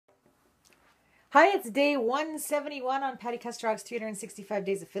Hi, it's day 171 on Patti Kusturok's 365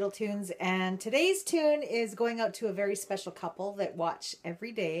 Days of Fiddle Tunes, and today's tune is going out to a very special couple that watch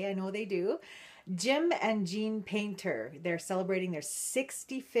every day. I know they do. Jim and Jean Paynter. They're celebrating their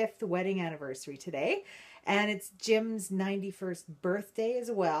 65th wedding anniversary today, and it's Jim's 91st birthday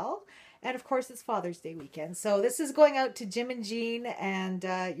as well. And of course, it's Father's Day weekend. So this is going out to Jim and Jean and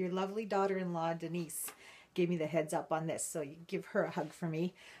your lovely daughter-in-law, Denise. Gave me the heads up on this, so you give her a hug for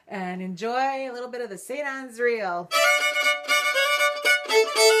me and enjoy a little bit of the St. Anne's Reel.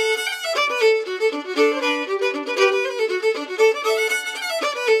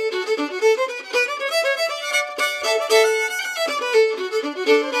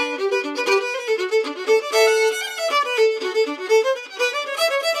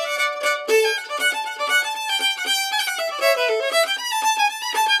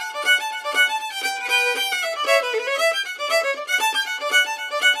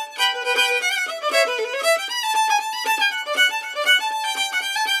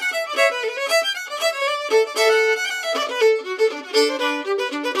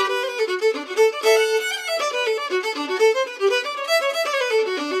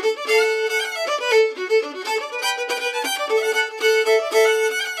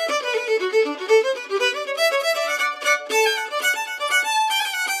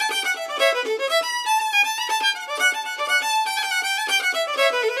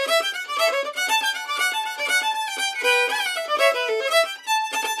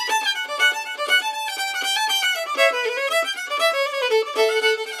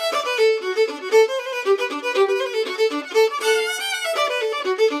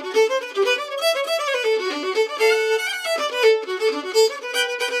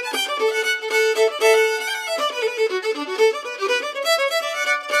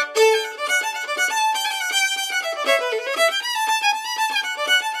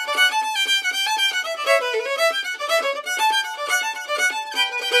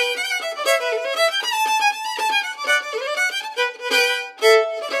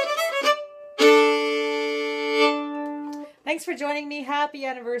 Thanks for joining me. Happy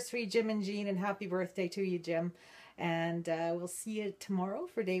anniversary, Jim and Jean, and happy birthday to you, Jim. And we'll see you tomorrow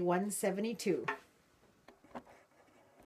for day 172.